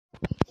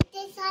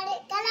ये सारे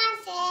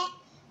कलर्स है।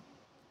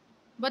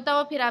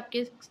 बताओ फिर आपके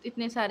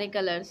इतने सारे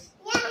कलर्स।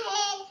 यहाँ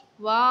है।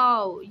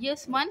 वाओ, ये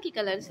आसमान की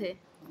कलर्स है।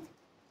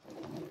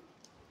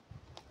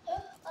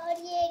 और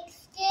ये एक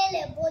स्केल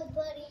है बहुत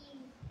बड़ी।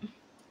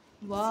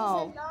 Wow,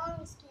 This is a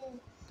long scale.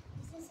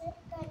 This is a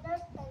color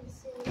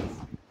pencils.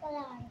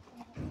 Color.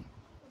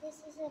 This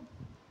is a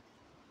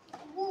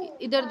blue.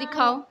 इधर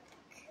दिखाओ।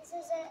 This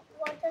is a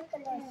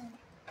watercolor.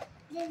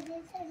 This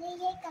is a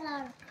ये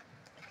color.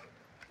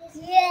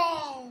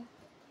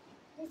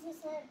 This is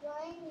a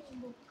drawing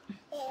book.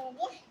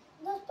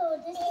 दोस्तों,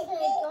 this is a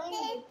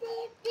drawing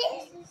book.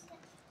 This is a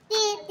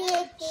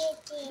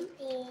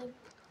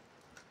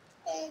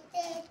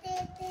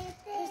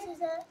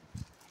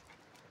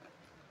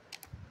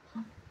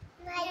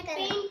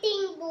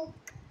painting book.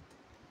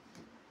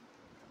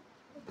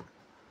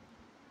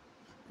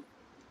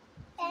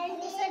 And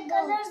this is a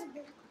colors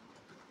book.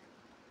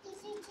 This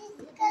is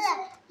color.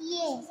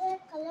 This is a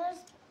colors.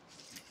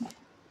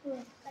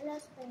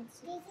 Colors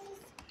pencil.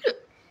 This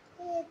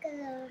is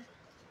color.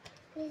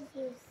 This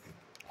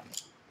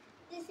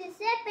is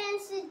a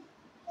pencil.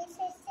 This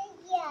is a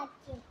yeah.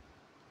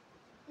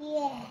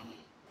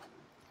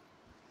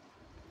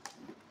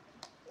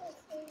 This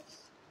is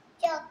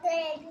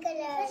chocolate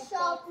color. This is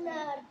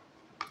sharpener.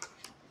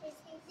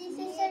 This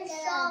is a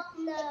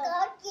sharpener.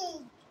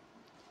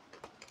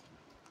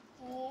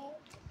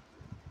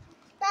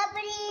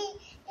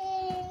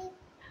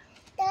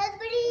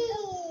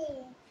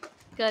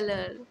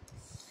 Colour,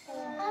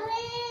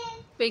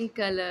 pink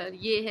colour,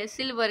 ये है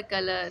silver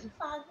colour.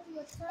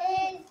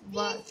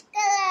 वाह,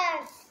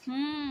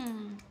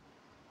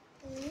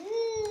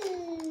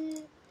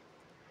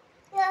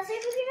 यहाँ से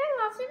भी गिरे,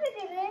 वहाँ से भी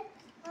गिरे।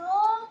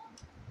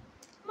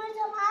 मैं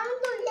जब आऊँ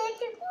तो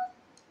लेके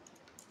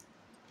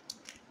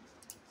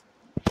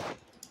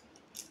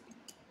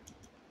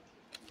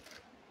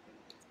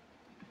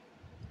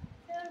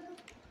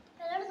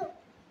कलर दो।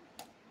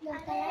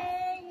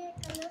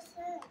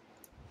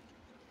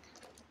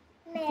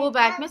 वो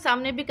बैग में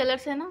सामने भी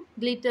कलर्स है ना,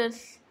 ग्लिटर्स।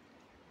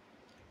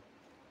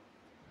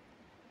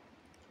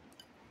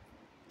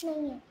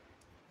 नहीं है।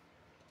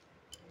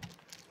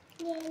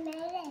 ये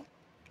मेरे।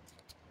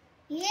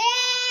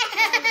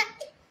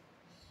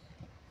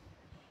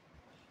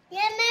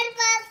 ये मेरे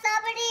पास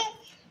सबड़ी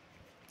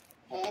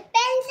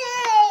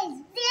पेंसिल्स।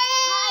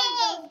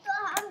 तो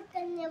हम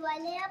करने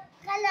वाले अब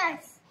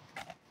कलर्स।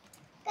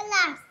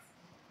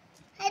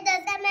 है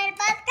दोस्तों, मेरे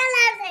पास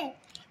कलर्स है,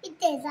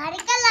 इतने सारे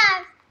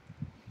कलर्स।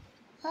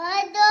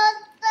 हाँ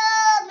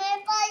दोस्तों,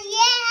 मेरे पास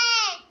ये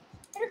है।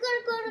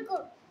 रुको।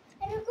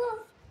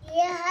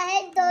 ये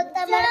है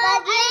दोस्तों, मेरे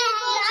पास ये है।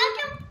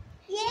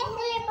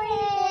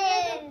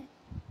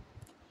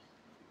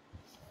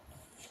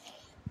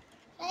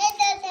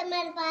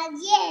 मेरे पास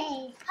ये है।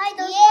 हाय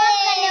दोस्तों,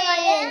 करने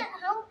वाले हैं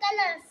हम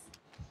कलर्स।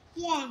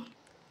 ये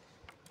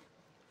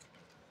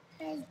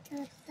हाय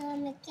दोस्तों,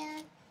 मैं क्या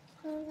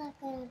कौन सा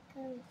कलर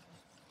करूँ?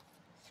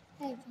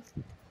 हाय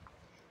दोस्तों,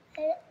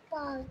 मेरे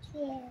पास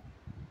ये है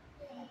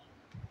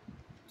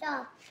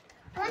चॉप।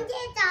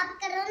 मुझे चॉप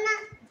करो ना।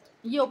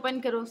 ये ओपन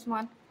करो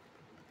उस्मान।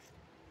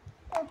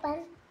 ओपन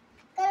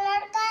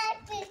कलर का है,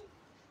 फिर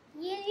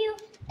ये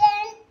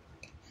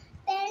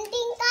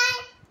पेंटिंग का है।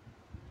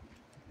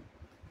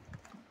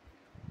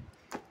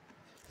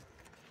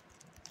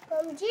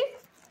 जी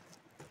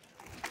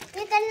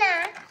ये करना,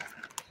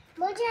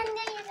 मुझे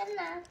अंदर ये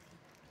करना।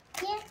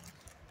 ये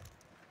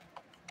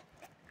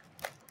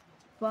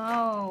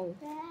wow,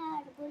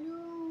 red,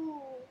 blue,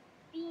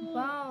 pink,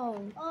 wow,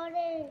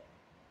 orange,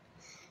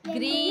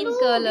 green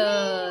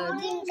colour,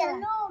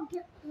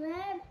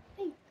 red,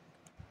 pink,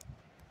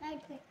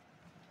 light.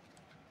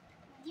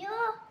 यो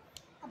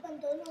अपन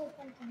दोनों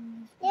ओपन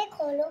करेंगे। ये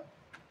खोलो,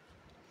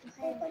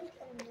 ओपन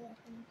करेंगे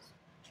अपन।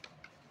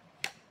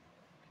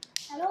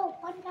 हेलो,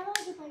 ओपन करो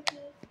जी भाई।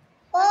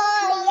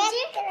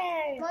 ये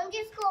कलर। मम्मी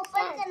इसको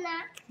ओपन करना।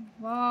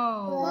 Wow,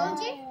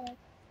 mummy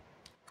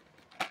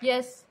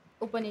yes,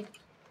 open it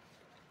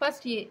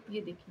first. ये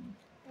देखिए,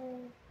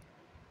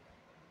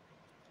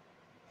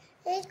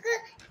 इसको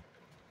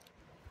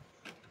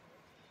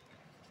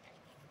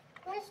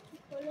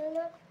खोलो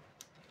ना।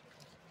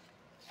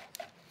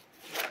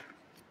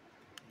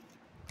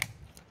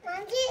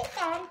 मम्मी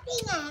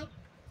पेंटिंग है।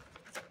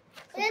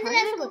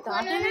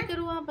 बताते हुए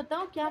करो, आप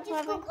बताओ क्या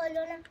इसको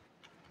खोलो ना।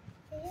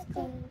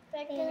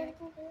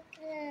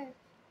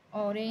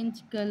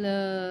 Orange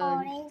colour,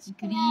 orange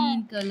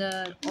green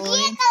colour,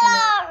 orange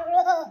colour,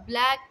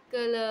 black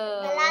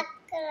colour,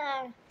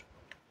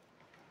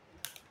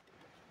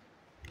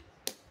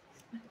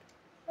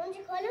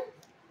 खोलो।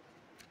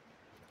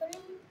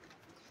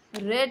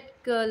 Red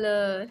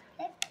colour.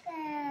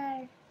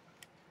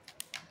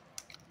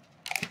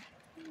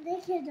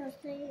 देखिए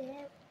दोस्तों,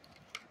 ये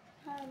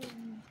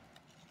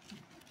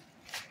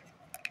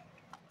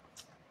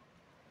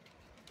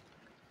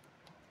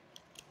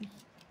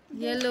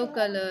येलो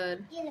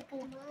कलर।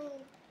 खोलो।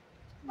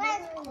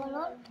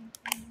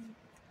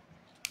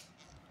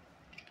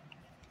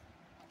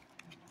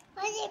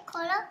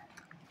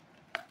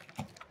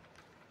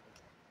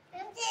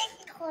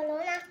 खोलो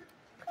ना।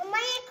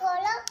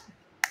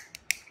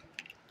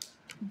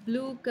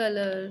 Blue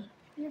colour,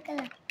 blue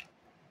colour,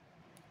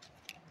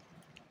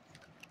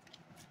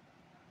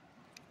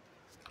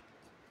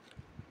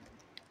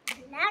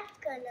 black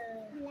colour,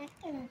 black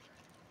colour,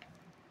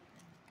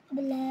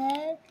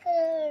 black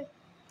colour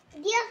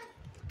दिया।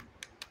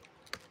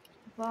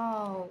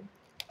 वाओ,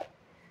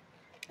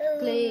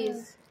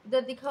 क्लेस।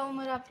 इधर दिखाओ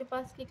उमर, आपके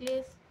पास की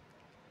क्लेस।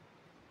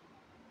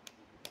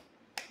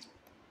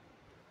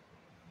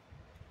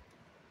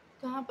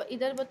 कहाँ पर,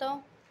 इधर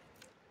बताओ।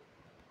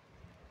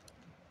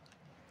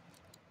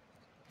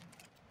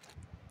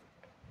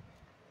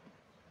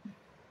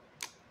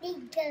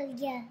 निकल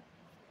गया।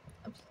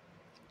 अब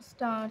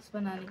स्टार्स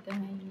बनाने का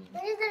है ये।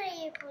 मुझे जरा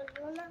ये खोल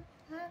दो ना।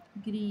 हाँ,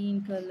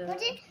 ग्रीन कलर,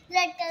 मुझे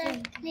रेड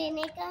कलर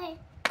लेने का है।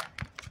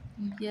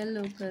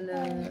 येलो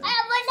कलर,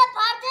 वरना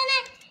फाड़ते ना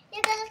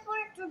ये कलर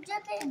पूरे टूट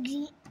जाते हैं।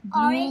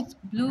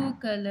 Blue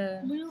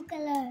colour, blue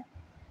colour,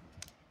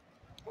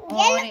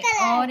 yellow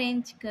colour,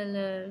 orange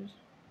colour,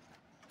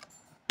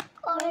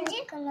 orange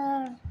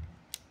colour.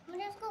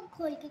 मुझे इसको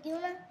खोल के क्यों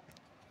ना।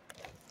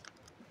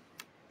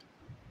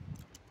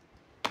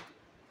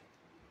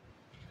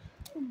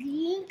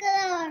 Green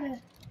colour,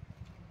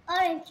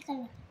 orange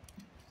colour,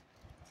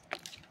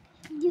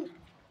 blue.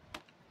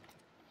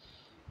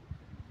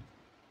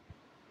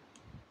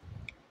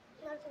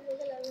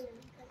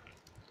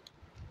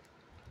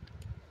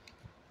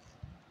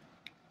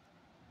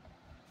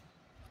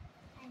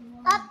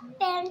 अब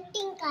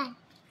पेंटिंग का है।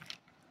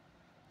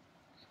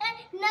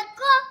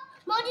 नको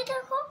मोजी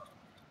देखो।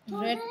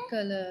 रेड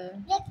कलर,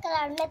 रेड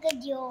कलर में कर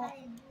दियो।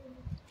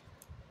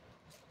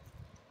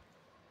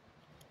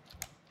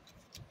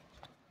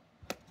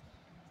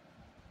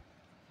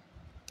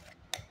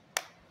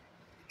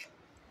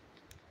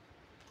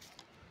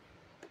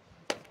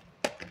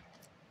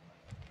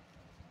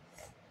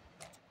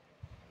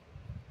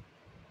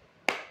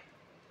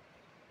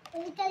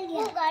 निकल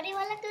गया। वो गाड़ी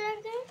वाला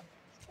कलर का है।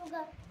 वो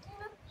गाड़ी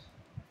ना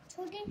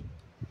छोटी।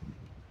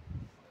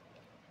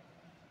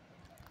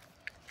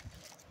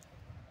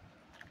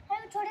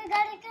 अरे छोटी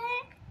गाड़ी का है।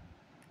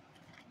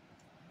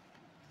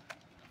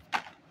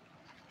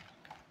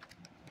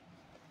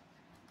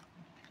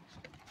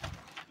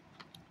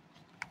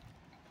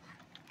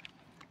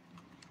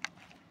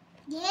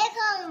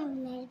 देखो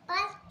मेरे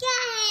पास क्या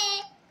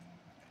है।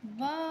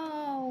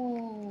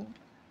 Wow,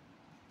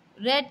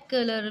 red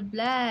colour,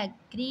 black,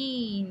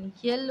 green,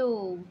 yellow,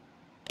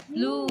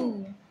 blue.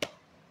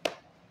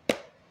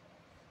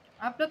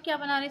 आप लोग क्या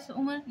बना रहे हैं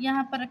उमर?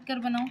 यहाँ पर रख कर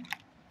बनाओ।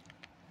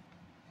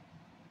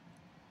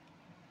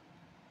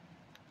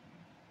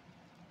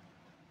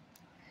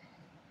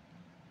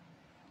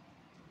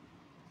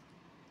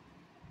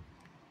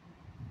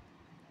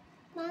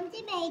 मॉम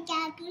जी मैं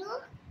क्या करूँ?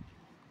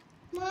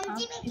 मॉम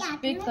जी मैं इस क्या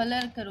पे करूँ?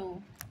 कलर करो।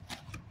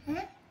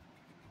 हाँ?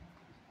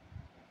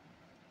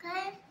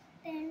 Colour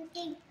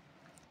painting.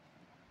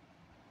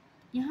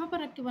 यहाँ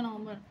पर रख के बनाओ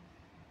उमर।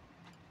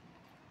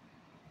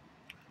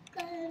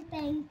 Colour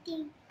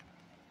painting.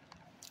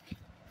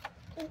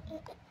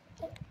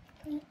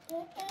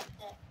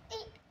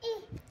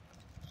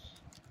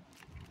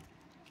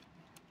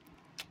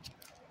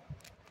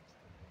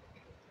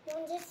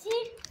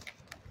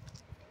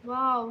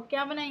 वाओ,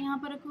 क्या बनाए? यहाँ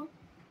पर रखो।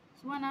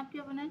 सुमन, आप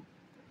क्या बनाए?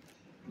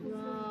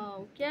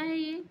 वाओ, क्या है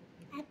ये?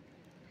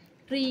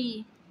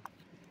 ट्री।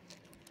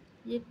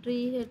 ये ट्री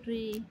है,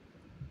 ट्री।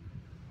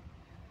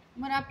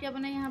 उमर, आप क्या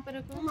बनाए? यहाँ पर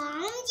रखो।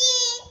 Mom ji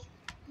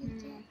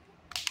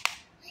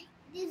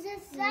this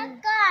is a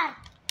car.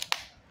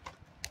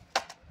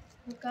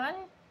 वो कार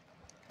है,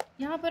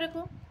 यहाँ पर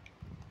रखो।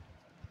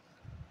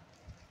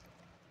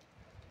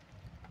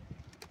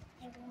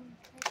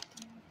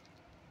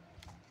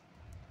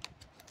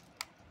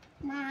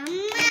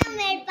 मम्मा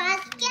मेरे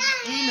पास क्या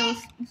है? ये लो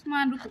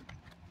उस्मान, रुको।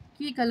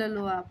 ये कलर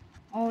लो आप,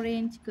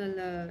 ऑरेंज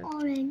कलर।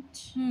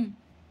 ऑरेंज।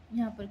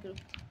 यहाँ पर करो।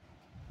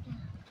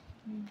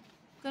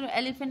 करो,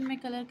 एलिफेंट में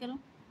कलर करो।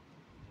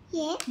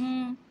 ये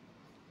हम्म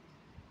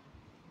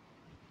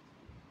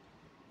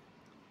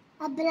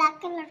अब ब्लैक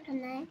कलर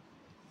करना है।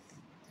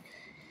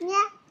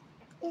 या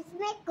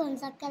इसमें कौन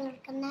सा कलर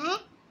करना है?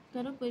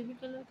 करो, कोई भी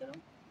कलर करो।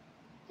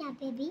 यहाँ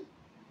पे भी।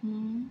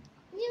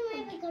 ये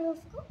मैं भी करूँ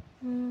उसको।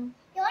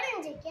 ये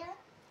ऑरेंज है क्या?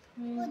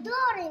 वो दो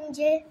ऑरेंज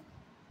है।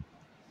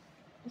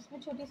 इसमें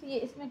छोटी सी, ये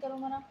इसमें करो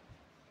मना।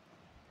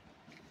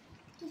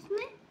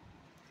 किसमें?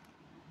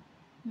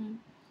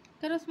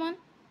 करो उस्मान।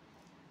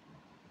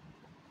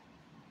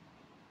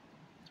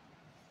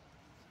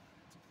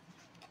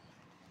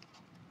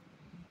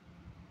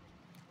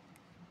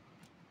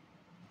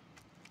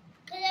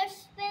 Colour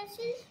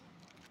pencil.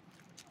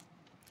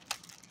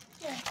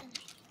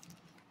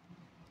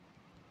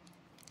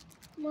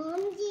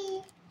 मॉम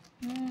जी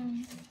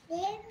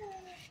देखो।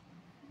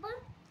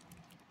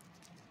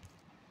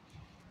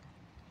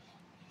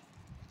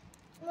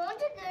 मॉम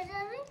जी कर रहे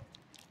हैं।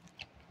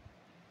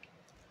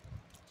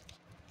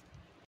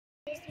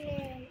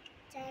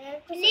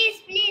 प्लीज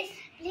प्लीज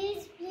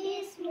प्लीज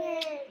प्लीज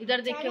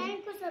इधर देखिए।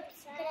 चैनल को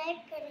सब्सक्राइब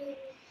करिए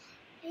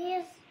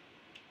please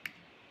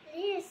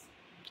please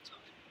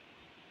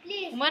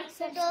please. Umar.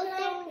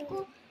 Subscribe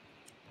को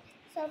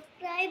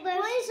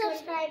कोई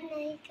सब्सक्राइब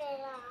नहीं कर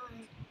रहा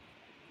है,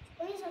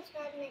 कोई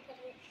सब्सक्राइब नहीं कर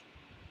रहे,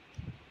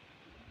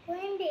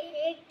 कोई भी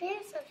एक भी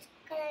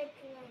सब्सक्राइब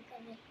नहीं कर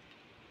रहे,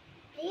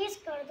 प्लीज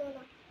कर दो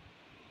ना।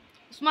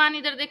 उस्मान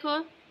इधर देखो,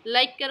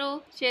 लाइक करो,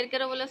 शेयर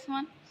करो, बोलो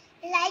उस्मान।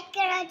 लाइक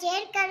करो,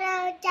 शेयर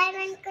करो,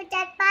 चैनल को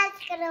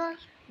 4-5 करो।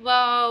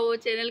 वाह,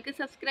 चैनल को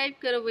सब्सक्राइब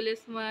करो, बोले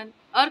उस्मान।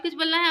 और कुछ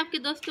बोलना है आपके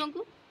दोस्तों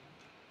को?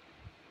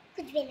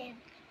 कुछ भी नहीं।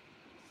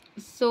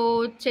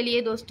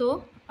 चलिए दोस्तों,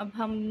 अब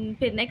हम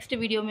फिर नेक्स्ट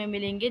वीडियो में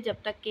मिलेंगे।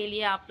 जब तक के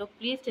लिए आप लोग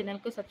प्लीज़ चैनल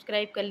को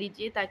सब्सक्राइब कर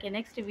लीजिए, ताकि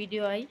नेक्स्ट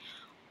वीडियो आई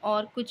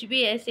और कुछ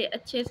भी ऐसे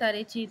अच्छे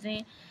सारे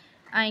चीज़ें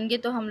आएंगे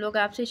तो हम लोग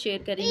आपसे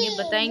शेयर करेंगे,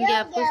 बताएंगे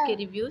आपको उसके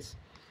रिव्यूज़।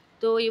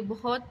 तो ये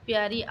बहुत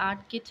प्यारी आर्ट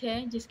किट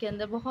है जिसके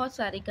अंदर बहुत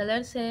सारे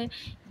कलर्स हैं।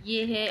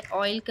 ये है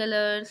ऑयल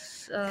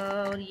कलर्स,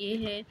 और ये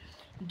है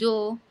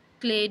डो,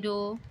 क्ले डो,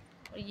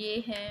 और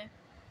ये है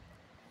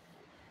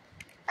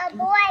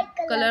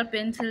कलर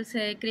पेंसिल्स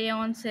है,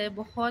 क्रेयॉन्स है।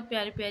 बहुत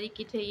प्यारी प्यारी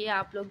किट है ये।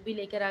 आप लोग भी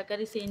लेकर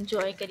आकर इसे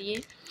एंजॉय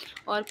करिए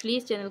और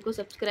प्लीज़ चैनल को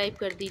सब्सक्राइब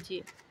कर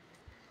दीजिए।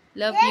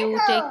 Love you,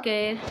 take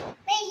care.